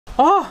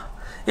Oh,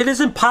 it is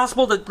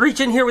impossible to reach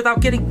in here without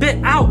getting bit.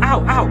 Ow,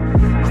 ow, ow.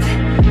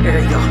 Okay, there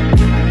you go.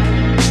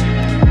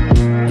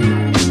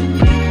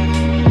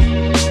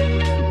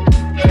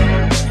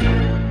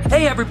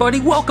 Hey everybody,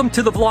 welcome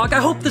to the vlog.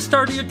 I hope the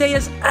start of your day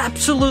is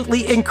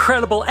absolutely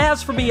incredible.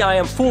 As for me, I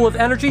am full of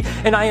energy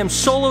and I am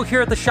solo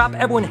here at the shop.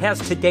 Everyone has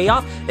today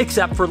off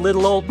except for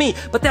little old me.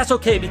 But that's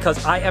okay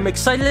because I am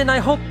excited and I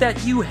hope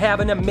that you have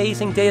an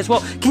amazing day as well.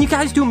 Can you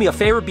guys do me a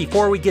favor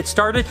before we get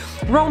started?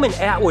 Roman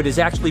Atwood is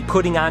actually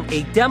putting on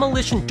a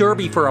demolition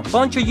derby for a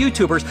bunch of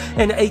YouTubers,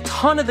 and a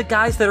ton of the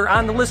guys that are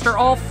on the list are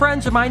all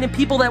friends of mine and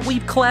people that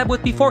we've collabed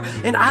with before,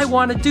 and I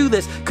want to do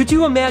this. Could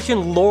you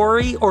imagine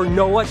Lori or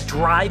Noah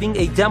driving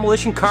a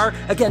demolition car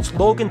against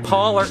Logan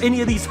Paul or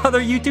any of these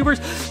other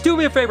YouTubers? Do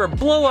me a favor,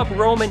 blow up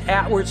Roman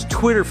Atwood's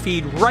Twitter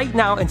feed right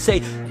now and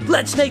say,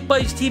 "Let Snake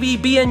Bites TV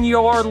be in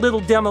your little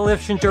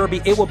demolition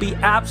derby." It will be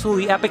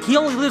absolutely epic. He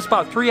only lives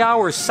about 3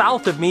 hours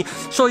south of me,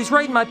 so he's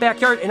right in my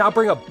backyard, and I'll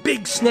bring a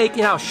big snake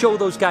and I'll show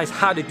those guys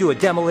how to do a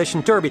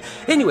demolition derby.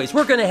 Anyways,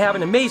 we're gonna have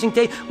an amazing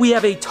day. We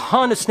have a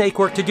ton of snake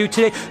work to do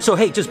today, so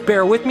hey, just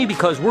bear with me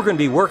because we're gonna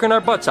be working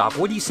our butts off.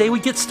 What do you say we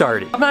get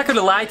started? I'm not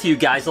gonna lie to you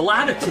guys, a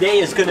lot of today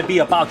is gonna be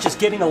about just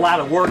getting a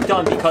lot of work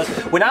done, because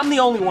when I'm the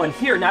only one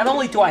here, not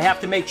only do I have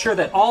to make sure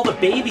that all the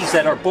babies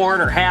that are born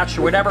or hatched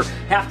or whatever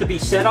have to be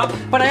set up,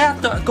 but I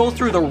have to go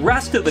through the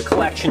rest of the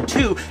collection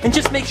too and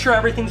just make sure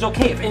everything's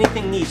okay. If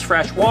anything needs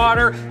fresh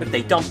water, if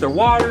they dump their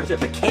waters,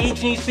 if a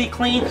cage needs to be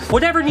cleaned,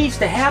 whatever needs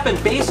to happen,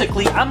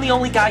 basically I'm the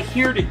only guy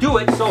here to do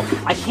it, so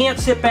I can't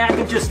sit back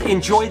and just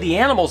enjoy the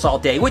animals all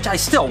day, which I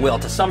still will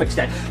to some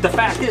extent. The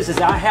fact is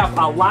I have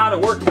a lot of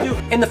work to do,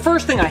 and the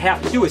first thing I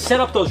have to do is set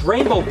up those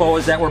rainbow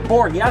boas that were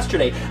born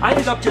yesterday. I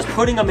ended up just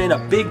putting them in a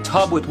big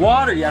tub with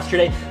water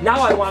yesterday. Now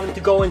I want them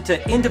to go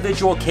into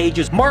individual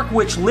cages, mark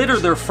which litter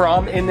they're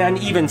from, and then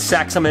even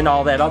sex them and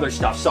all that other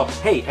stuff. So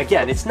hey,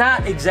 again, it's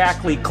not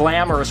exactly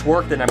glamorous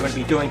work that I'm going to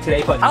be doing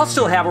today, but I'll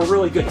still have a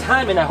really good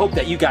time, and I hope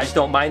that you guys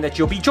don't mind that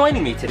you'll be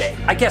joining me today.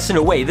 I guess in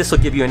a way this will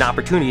give you an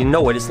opportunity to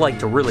know what it's like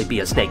to really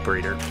be a snake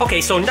breeder.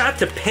 Okay, so not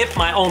to pimp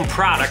my own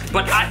product,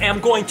 but I am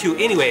going to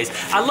anyways.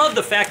 I love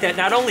the fact that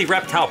not only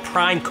Reptile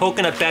Prime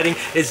coconut bedding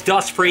is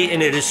dust free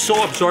and it is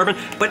so absorbent,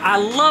 but I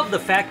love the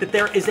fact that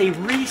there is a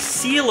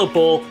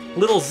resealable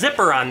little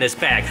zipper on this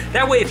bag.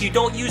 That way if you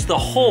don't use the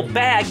whole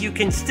bag, you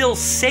can still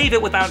save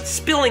it without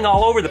spilling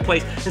all over the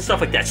place and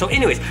stuff like that. So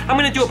anyways, I'm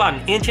gonna do about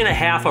 1.5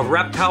 inches of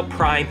Reptile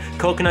Prime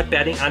coconut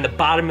bedding on the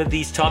bottom of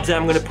these tubs, and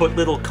I'm gonna put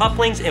little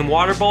couplings and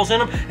water bowls in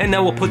them, and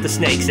then we'll put the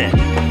snakes in.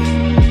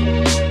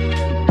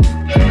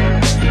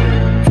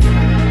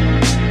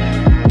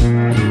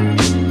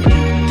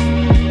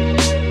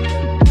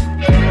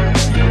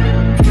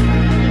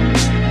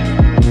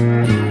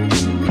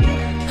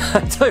 I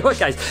tell you what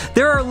guys,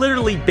 there are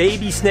literally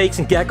baby snakes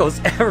and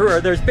geckos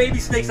everywhere. There's baby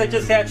snakes that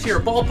just hatched here,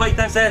 ball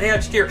pythons that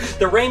hatched here,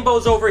 the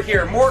rainbows over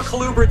here, more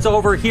colubrids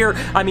over here.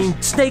 I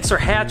mean, snakes are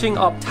hatching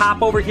up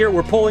top over here.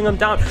 We're pulling them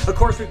down. Of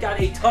course, we've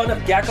got a ton of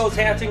geckos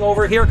hatching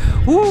over here.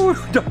 Woo,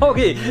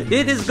 doggy,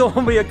 it is going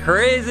to be a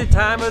crazy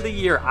time of the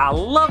year. I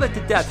love it to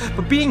death,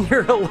 but being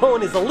here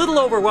alone is a little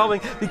overwhelming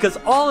because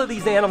all of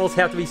these animals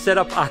have to be set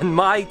up on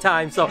my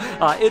time, so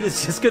it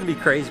is just going to be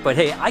crazy. But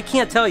hey, I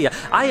can't tell you,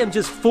 I am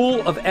just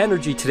full of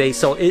energy today.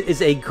 So it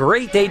is a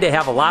great day to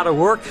have a lot of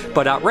work,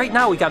 but right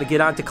now we got to get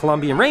on to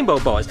Colombian rainbow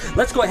boas.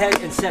 Let's go ahead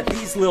and set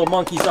these little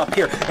monkeys up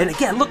here. And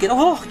again, look at,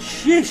 oh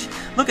sheesh,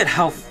 look at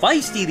how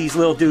feisty these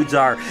little dudes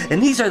are.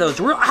 And these are those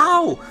real,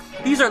 ow!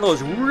 These are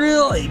those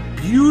really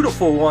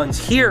beautiful ones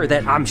here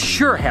that I'm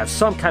sure have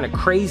some kind of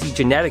crazy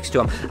genetics to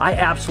them. I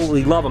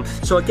absolutely love them.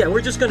 So again,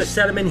 we're just gonna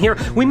set them in here.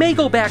 We may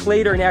go back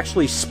later and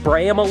actually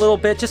spray them a little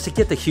bit just to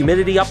get the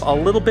humidity up a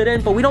little bit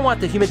in, but we don't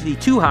want the humidity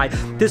too high.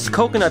 This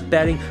coconut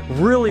bedding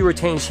really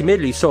retains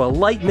humidity, so a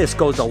light mist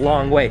goes a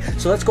long way.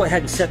 So let's go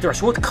ahead and set the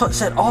rest. We'll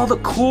set all the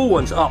cool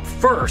ones up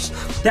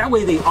first. That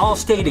way they all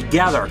stay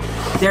together.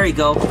 There you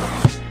go.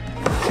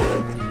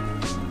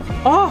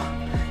 Oh!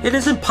 It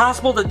is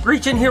impossible to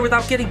reach in here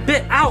without getting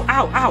bit. Ow,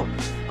 ow, ow.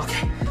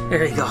 Okay,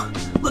 there you go.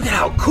 Look at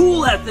how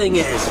cool that thing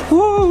is.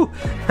 Woo!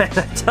 Man,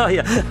 I tell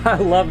you, I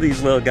love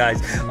these little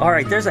guys. All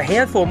right, there's a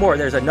handful more.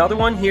 There's another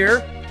one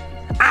here.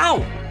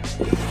 Ow!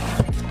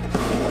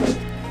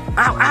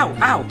 Ow, ow,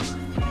 ow.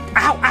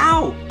 Ow,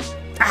 ow.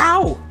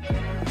 Ow.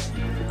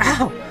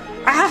 Ow.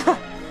 Ow.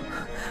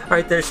 All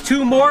right, there's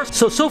 2 more.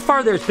 So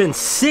far there's been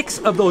 6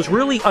 of those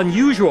really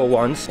unusual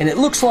ones, and it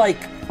looks like,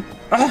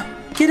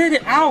 get in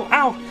it, ow,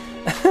 ow.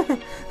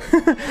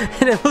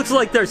 And it looks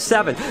like there's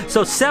 7.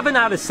 So 7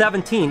 out of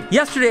 17.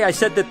 Yesterday I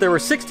said that there were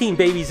 16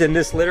 babies in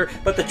this litter,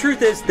 but the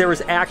truth is there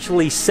was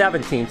actually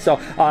 17. So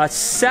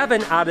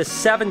 7 out of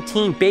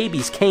 17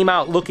 babies came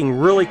out looking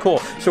really cool.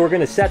 So we're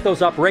gonna set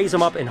those up, raise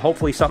them up, and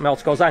hopefully something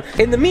else goes on.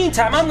 In the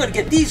meantime, I'm gonna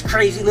get these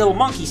crazy little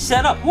monkeys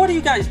set up. What are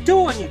you guys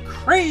doing, you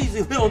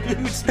crazy little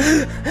dudes?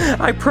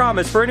 I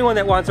promise, for anyone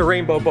that wants a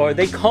rainbow boa,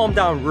 they calm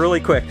down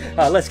really quick.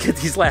 Let's get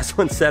these last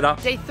ones set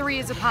up. Day 3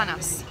 is upon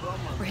us.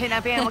 We're hitting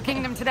up Animal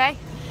Kingdom today.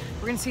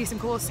 We're gonna see some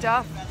cool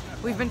stuff.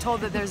 We've been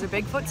told that there's a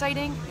Bigfoot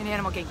sighting in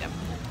Animal Kingdom.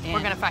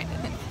 We're gonna find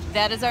it.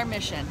 That is our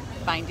mission,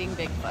 finding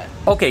Bigfoot.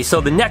 Okay, so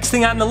the next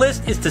thing on the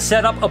list is to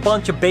set up a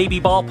bunch of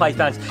baby ball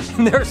pythons.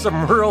 And there are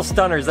some real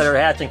stunners that are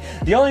hatching.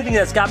 The only thing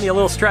that's got me a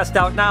little stressed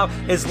out now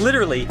is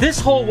literally this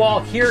whole wall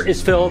here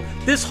is filled,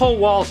 this whole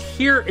wall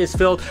here is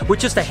filled with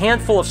just a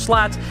handful of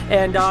slots,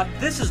 and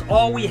this is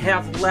all we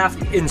have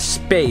left in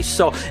space.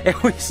 So, and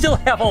we still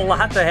have a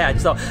lot to hatch.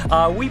 So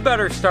we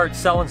better start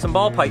selling some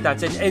ball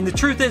pythons. And the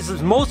truth is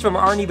most of them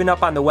aren't even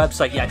up on the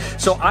website yet.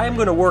 So I am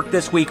going to work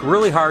this week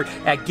really hard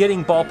at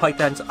getting ball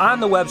pythons on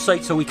the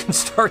website so we can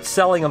start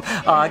selling them.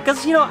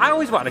 Because, you know, I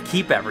always want to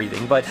keep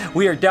everything, but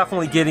we are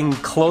definitely getting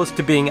close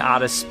to being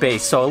out of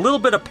space. So a little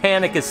bit of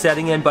panic is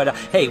setting in, but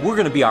hey, we're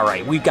going to be all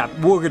right. We're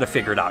going to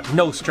figure it out.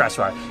 No stress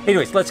about it.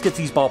 Anyways, let's get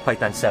these ball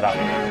pythons set up.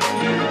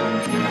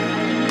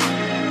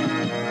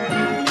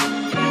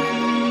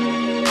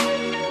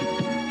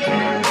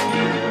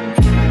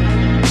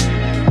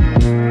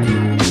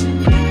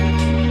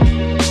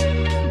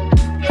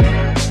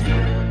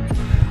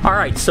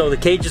 Alright, so the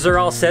cages are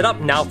all set up,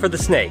 now for the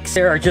snakes.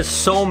 There are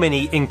just so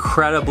many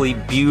incredibly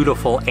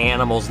beautiful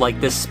animals like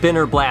this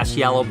spinner blast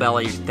yellow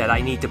belly that I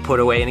need to put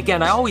away. And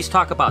again, I always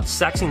talk about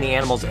sexing the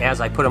animals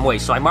as I put them away.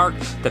 So I mark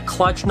the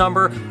clutch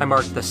number, I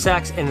mark the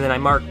sex, and then I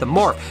mark the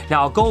morph.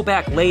 Now I'll go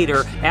back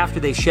later after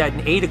they shed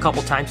and ate a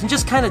couple times and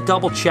just kind of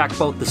double check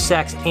both the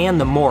sex and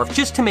the morph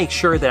just to make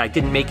sure that I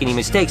didn't make any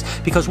mistakes,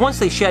 because once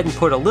they shed and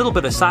put a little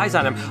bit of size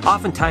on them,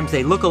 oftentimes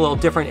they look a little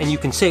different and you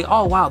can say,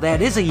 oh wow,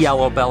 that is a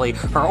yellow belly,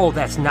 or oh,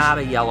 that's not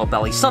a yellow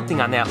belly, something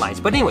on that lines.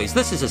 But anyways,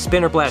 this is a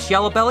spinner blast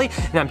yellow belly,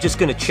 and I'm just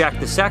going to check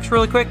the sex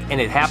really quick, and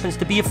it happens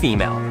to be a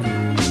female.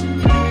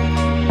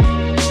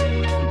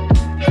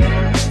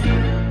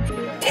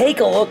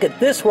 Take a look at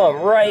this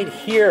one right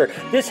here.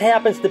 This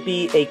happens to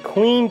be a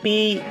queen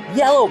bee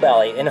yellow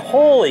belly, and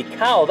holy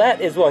cow,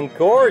 that is one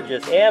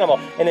gorgeous animal,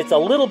 and it's a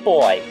little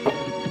boy.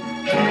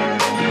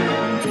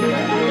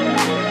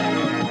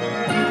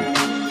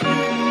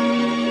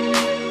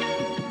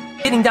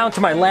 Getting down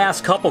to my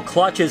last couple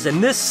clutches,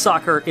 and this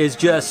sucker is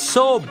just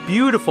so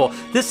beautiful.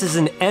 This is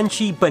an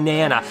Enchi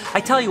banana. I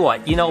tell you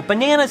what, you know,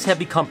 bananas have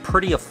become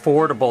pretty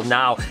affordable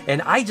now,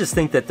 and I just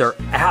think that they're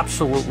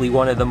absolutely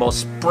one of the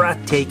most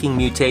breathtaking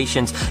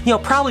mutations, you know,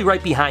 probably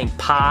right behind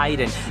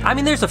pied, and I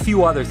mean, there's a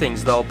few other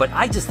things though, but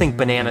I just think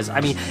bananas, I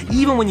mean,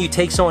 even when you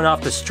take someone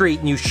off the street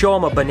and you show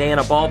them a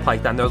banana ball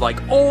python, they're like,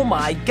 oh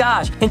my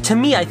gosh. And to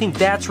me, I think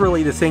that's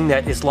really the thing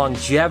that is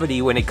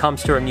longevity when it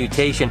comes to a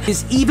mutation,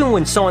 is even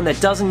when someone that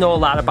doesn't know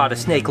a lot about a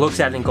snake looks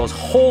at it and goes,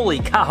 holy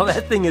cow,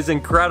 that thing is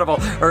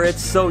incredible, or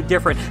it's so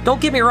different. Don't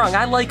get me wrong,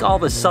 I like all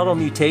the subtle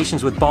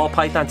mutations with ball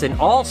pythons and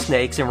all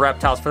snakes and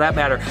reptiles for that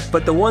matter,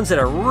 but the ones that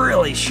are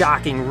really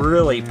shocking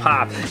really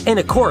pop. And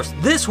of course,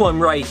 this one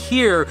right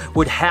here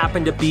would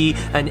happen to be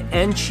an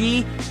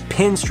Enchi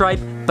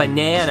pinstripe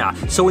banana.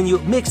 So when you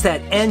mix that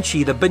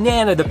Enchi, the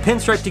banana, the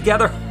pinstripe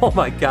together, oh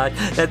my god,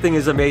 that thing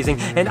is amazing.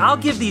 And I'll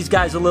give these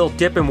guys a little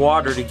dip in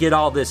water to get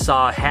all this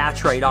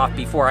hatch right off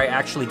before I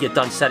actually get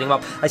done setting them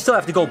up. I still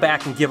have to go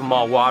back and give them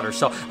all water,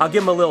 so I'll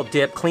give them a little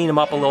dip, clean them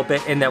up a little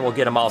bit, and then we'll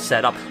get them all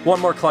set up. One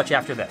more clutch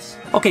after this.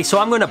 Okay, so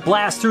I'm going to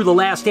blast through the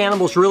last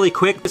animals really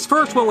quick. This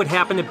first one would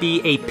happen to be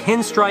a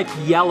pinstripe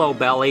yellow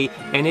belly,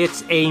 and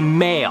it's a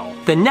male.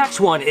 The next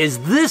one is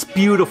this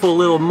beautiful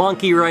little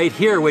monkey right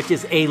here, which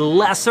is a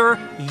lesser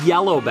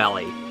yellow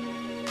belly.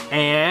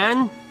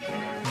 And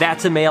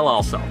that's a male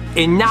also.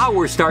 And now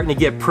we're starting to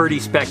get pretty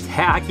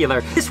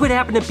spectacular. This would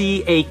happen to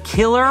be a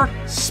killer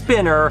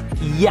spinner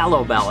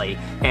yellow belly,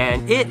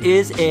 and it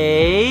is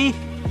a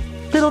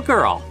little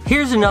girl.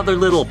 Here's another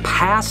little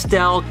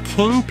pastel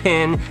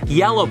kingpin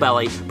yellow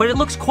belly, but it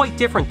looks quite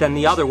different than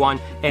the other one,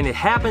 and it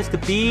happens to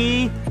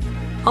be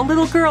a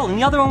little girl, and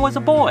the other one was a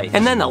boy.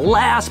 And then the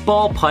last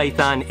ball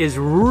python is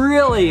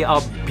really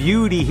a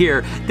beauty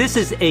here. This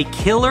is a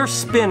killer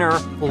spinner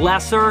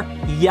lesser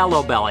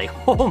yellow belly.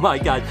 Oh my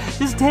god,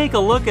 just take a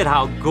look at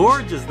how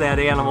gorgeous that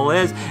animal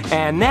is,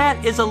 and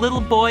that is a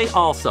little boy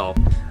also.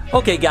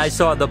 Okay guys,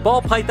 so the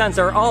ball pythons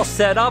are all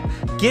set up,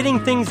 getting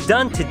things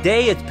done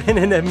today. It's been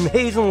an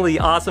amazingly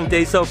awesome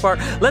day so far.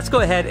 Let's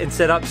go ahead and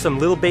set up some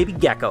little baby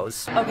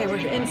geckos. Okay, we're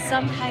in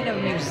some kind of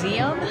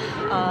museum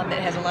that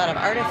has a lot of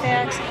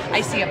artifacts.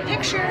 I see a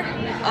picture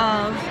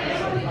of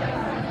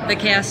the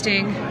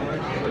casting,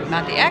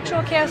 not the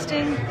actual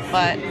casting,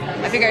 but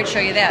I figured I'd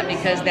show you that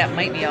because that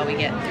might be all we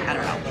get. I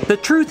don't know. The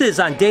truth is,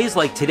 on days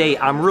like today,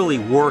 I'm really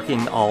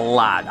working a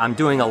lot. I'm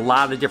doing a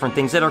lot of different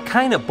things that are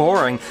kind of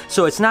boring,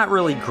 so it's not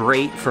really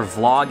great for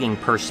vlogging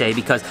per se,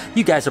 because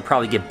you guys will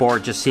probably get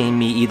bored just seeing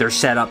me either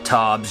set up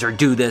tubs or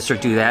do this or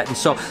do that. And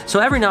so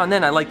every now and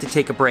then I like to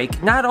take a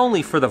break, not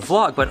only for the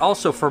vlog, but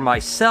also for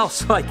myself,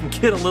 so I can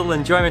get a little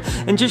enjoyment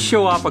and just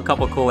show off a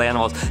couple cool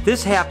animals.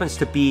 This happens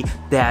to be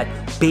that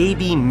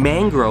baby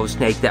mangrove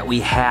snake that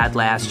we had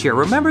last year.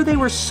 Remember, they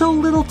were so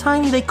little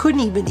tiny they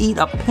couldn't even eat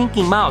a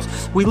pinky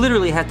mouse. We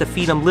literally had have to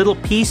feed them little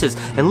pieces,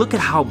 and look at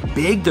how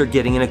big they're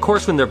getting. And of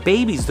course, when they're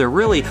babies, they're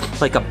really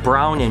like a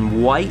brown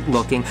and white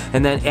looking,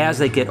 and then as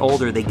they get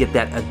older, they get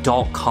that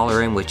adult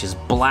color in, which is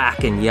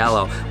black and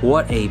yellow.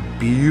 What a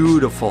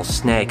beautiful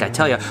snake. I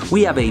tell you,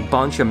 we have a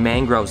bunch of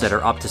mangroves that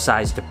are up to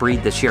size to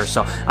breed this year,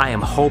 so I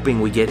am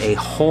hoping we get a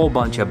whole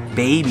bunch of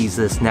babies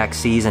this next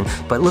season.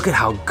 But look at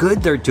how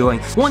good they're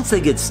doing. Once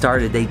they get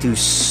started, they do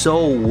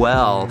so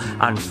well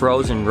on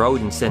frozen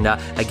rodents, and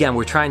again,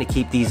 we're trying to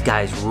keep these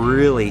guys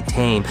really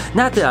tame.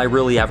 Not that I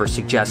really ever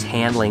suggest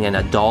handling an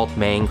adult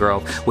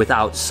mangrove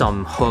without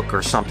some hook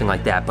or something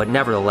like that, but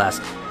nevertheless,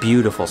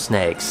 beautiful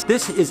snakes.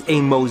 This is a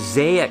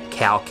mosaic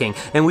calking,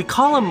 and we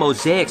call them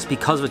mosaics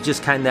because of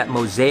just kind of that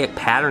mosaic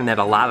pattern that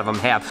a lot of them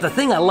have. The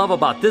thing I love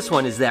about this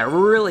one is that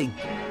really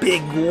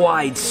big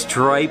wide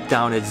stripe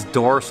down its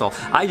dorsal.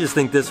 I just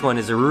think this one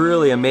is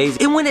really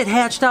amazing. And when it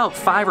hatched out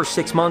 5 or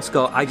 6 months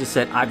ago, I just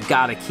said, I've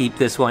got to keep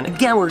this one.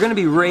 Again, we're going to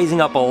be raising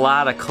up a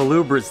lot of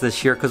colubras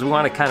this year because we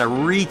want to kind of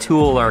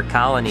retool our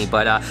colony.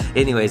 But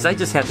anyways, I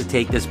just have to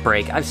take this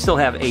break. I still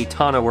have a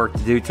ton of work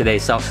to do today,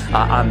 so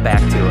I'm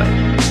back to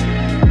it.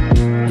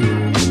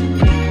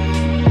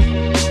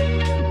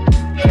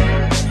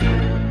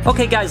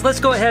 Okay guys,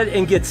 let's go ahead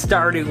and get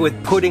started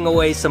with putting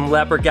away some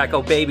leopard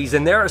gecko babies,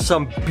 and there are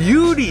some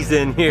beauties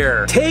in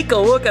here. Take a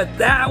look at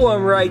that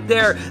one right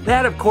there.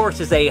 That of course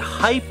is a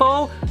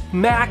hypo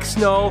Mac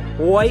Snow,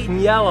 white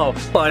and yellow.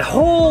 But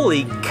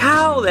holy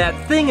cow,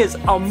 that thing is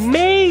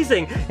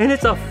amazing. And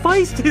it's a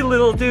feisty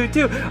little dude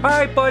too. All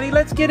right, buddy,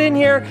 let's get in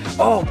here.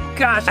 Oh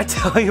gosh, I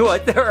tell you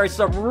what, there are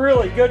some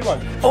really good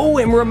ones. Oh,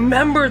 and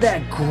remember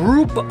that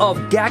group of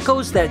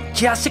geckos that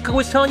Jessica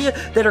was telling you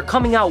that are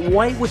coming out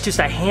white with just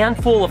a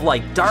handful of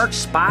like dark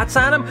spots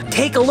on them?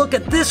 Take a look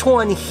at this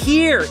one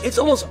here. It's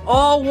almost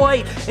all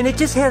white, and it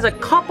just has a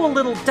couple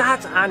little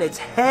dots on its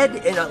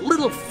head and a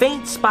little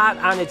faint spot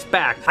on its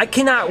back. I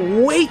cannot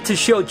wait to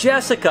show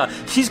Jessica.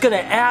 She's gonna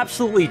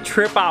absolutely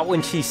trip out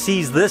when she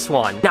sees this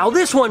one. Now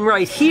this one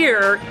right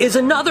here is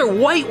another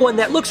white one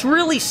that looks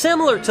really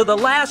similar to the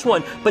last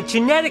one, but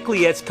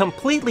genetically it's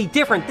completely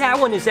different. That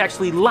one is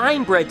actually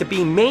line bred to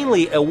be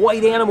mainly a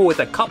white animal with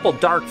a couple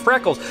dark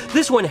freckles.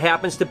 This one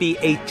happens to be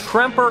a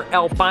Tremper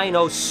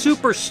albino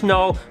super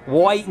snow,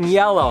 white and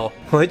yellow.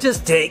 Well,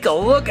 just take a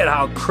look at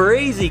how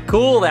crazy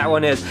cool that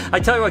one is. I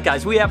tell you what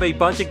guys, we have a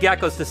bunch of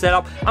geckos to set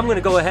up. I'm gonna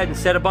go ahead and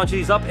set a bunch of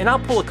these up, and I'll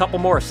pull a couple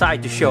more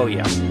aside to show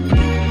you.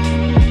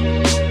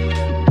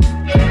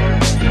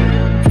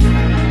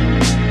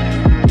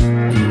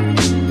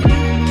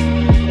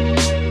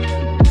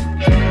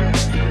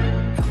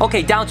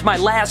 Okay, down to my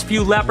last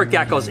few leopard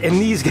geckos, and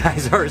these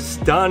guys are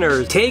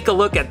stunners. Take a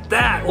look at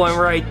that one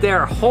right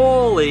there.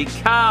 Holy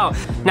cow.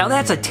 Now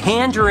that's a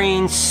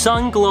tangerine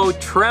sun-glow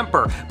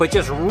Tremper, but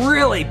just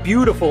really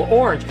beautiful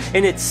orange,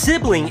 and its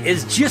sibling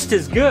is just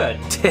as good.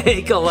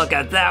 Take a look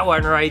at that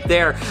one right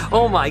there.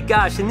 Oh my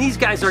gosh, and these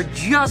guys are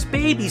just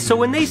babies, so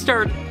when they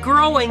start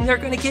growing, they're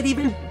gonna get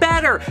even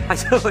better. I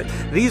tell you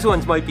what, these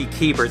ones might be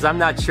keepers. I'm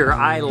not sure.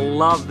 I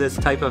love this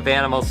type of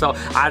animal, so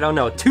I don't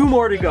know. 2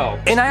 more to go.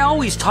 And I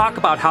always talk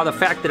about how the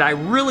fact that I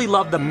really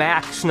love the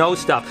Mac Snow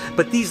stuff,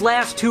 but these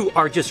last 2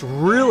 are just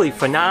really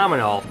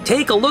phenomenal.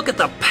 Take a look at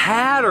the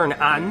pattern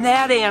on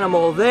that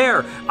animal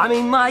there. I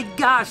mean, my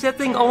gosh, that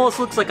thing almost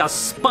looks like a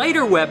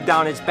spider web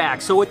down its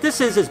back. So what this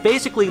is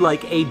basically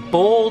like a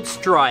bold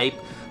stripe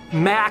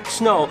Mac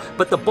Snow,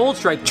 but the bold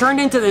stripe turned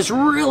into this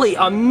really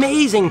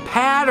amazing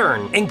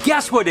pattern. And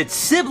guess what its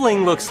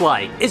sibling looks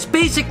like? It's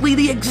basically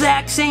the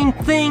exact same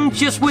thing,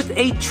 just with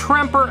a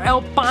Tremper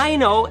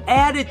albino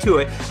added to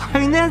it. I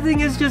mean, that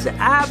thing is just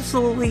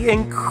absolutely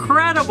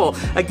incredible.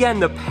 Again,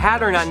 the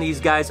pattern on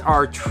these guys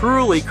are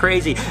truly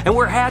crazy, and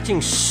we're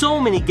hatching so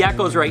many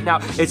geckos right now.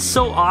 It's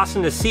so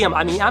awesome to see them.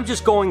 I mean, I'm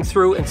just going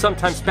through and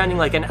sometimes spending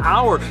like an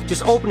hour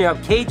just opening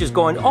up cages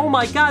going, oh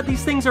my god,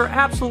 these things are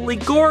absolutely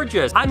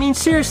gorgeous. I mean,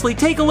 seriously,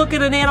 take a look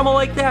at an animal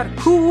like that.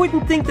 Who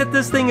wouldn't think that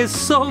this thing is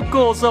so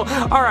cool? So,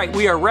 all right,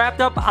 we are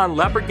wrapped up on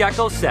leopard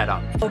gecko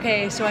setup.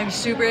 Okay, so I'm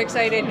super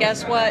excited.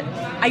 Guess what?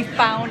 I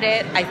found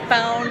it. I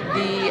found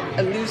the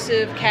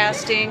elusive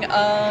casting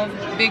of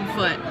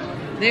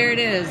Bigfoot. There it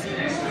is.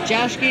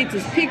 Josh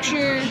Gates'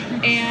 picture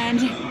and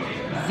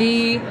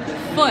the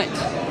foot.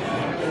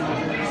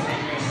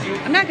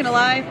 I'm not gonna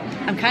lie,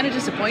 I'm kind of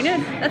disappointed.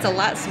 That's a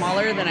lot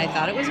smaller than I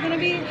thought it was gonna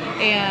be,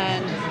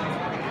 and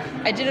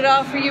I did it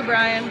all for you,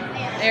 Brian.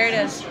 There it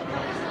is.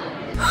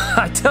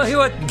 I tell you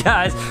what,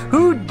 guys,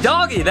 who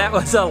doggy, that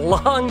was a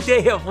long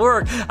day of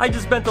work. I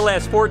just spent the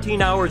last 14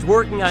 hours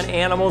working on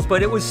animals,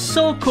 but it was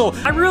so cool.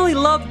 I really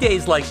love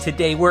days like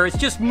today where it's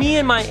just me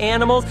and my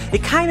animals.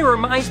 It kind of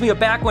reminds me of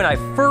back when I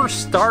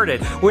first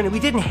started, when we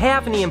didn't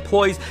have any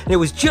employees and it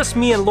was just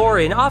me and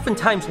Lori, and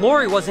oftentimes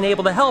Lori wasn't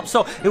able to help,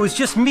 so it was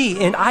just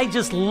me, and I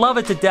just love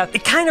it to death.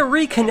 It kind of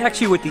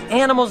reconnects you with the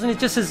animals, and it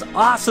just is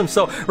awesome.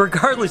 So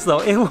regardless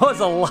though, it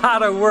was a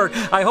lot of work.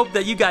 I hope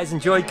that you guys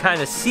enjoyed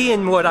kind of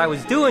seeing what I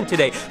was doing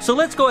today. So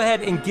let's go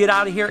ahead and get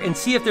out of here and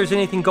see if there's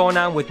anything going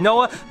on with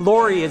Noah.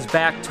 Lori is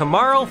back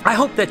tomorrow. I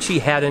hope that she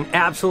had an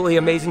absolutely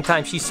amazing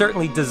time. She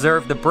certainly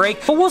deserved the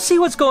break. But we'll see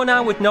what's going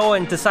on with Noah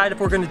and decide if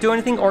we're going to do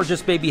anything or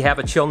just maybe have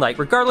a chill night.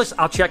 Regardless,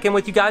 I'll check in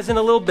with you guys in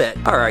a little bit.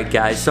 Alright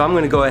guys, so I'm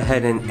going to go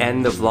ahead and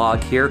end the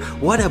vlog here.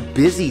 What a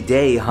busy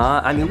day,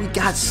 huh? I mean, we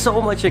got so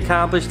much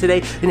accomplished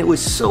today and it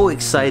was so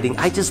exciting.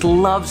 I just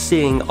love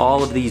seeing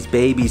all of these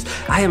babies.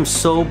 I am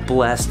so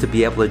blessed to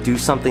be able to do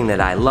something that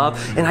I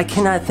love, and I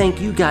cannot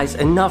thank you guys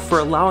enough for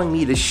allowing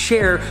me to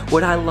share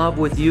what I love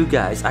with you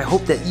guys. I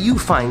hope that you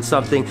find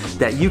something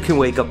that you can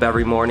wake up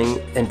every morning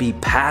and be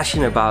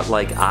passionate about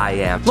like I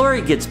am.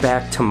 Lori gets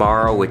back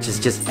tomorrow, which is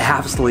just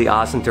absolutely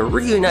awesome to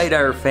reunite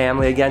our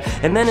family again,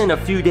 and then in a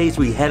few days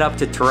we head up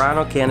to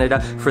Toronto, Canada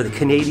for the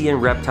Canadian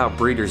Reptile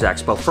Breeders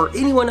Expo. For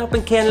anyone up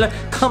in Canada,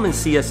 come and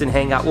see us and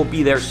hang out. We'll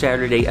be there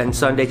Saturday and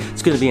Sunday.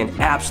 It's going to be an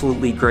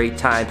absolutely great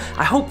time.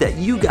 I hope that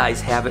you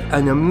guys have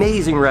an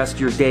amazing rest of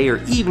your day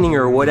or evening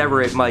or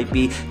whatever it might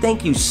be.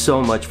 Thank you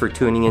so much for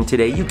tuning in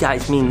today. You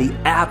guys mean the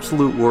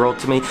absolute world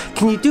to me.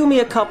 Can you do me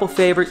a couple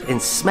favors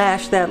and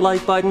smash that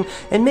like button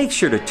and make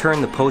sure to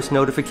turn the post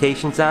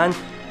notifications on?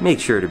 Make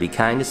sure to be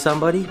kind to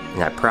somebody,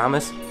 and I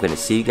promise I'm going to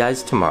see you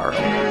guys tomorrow.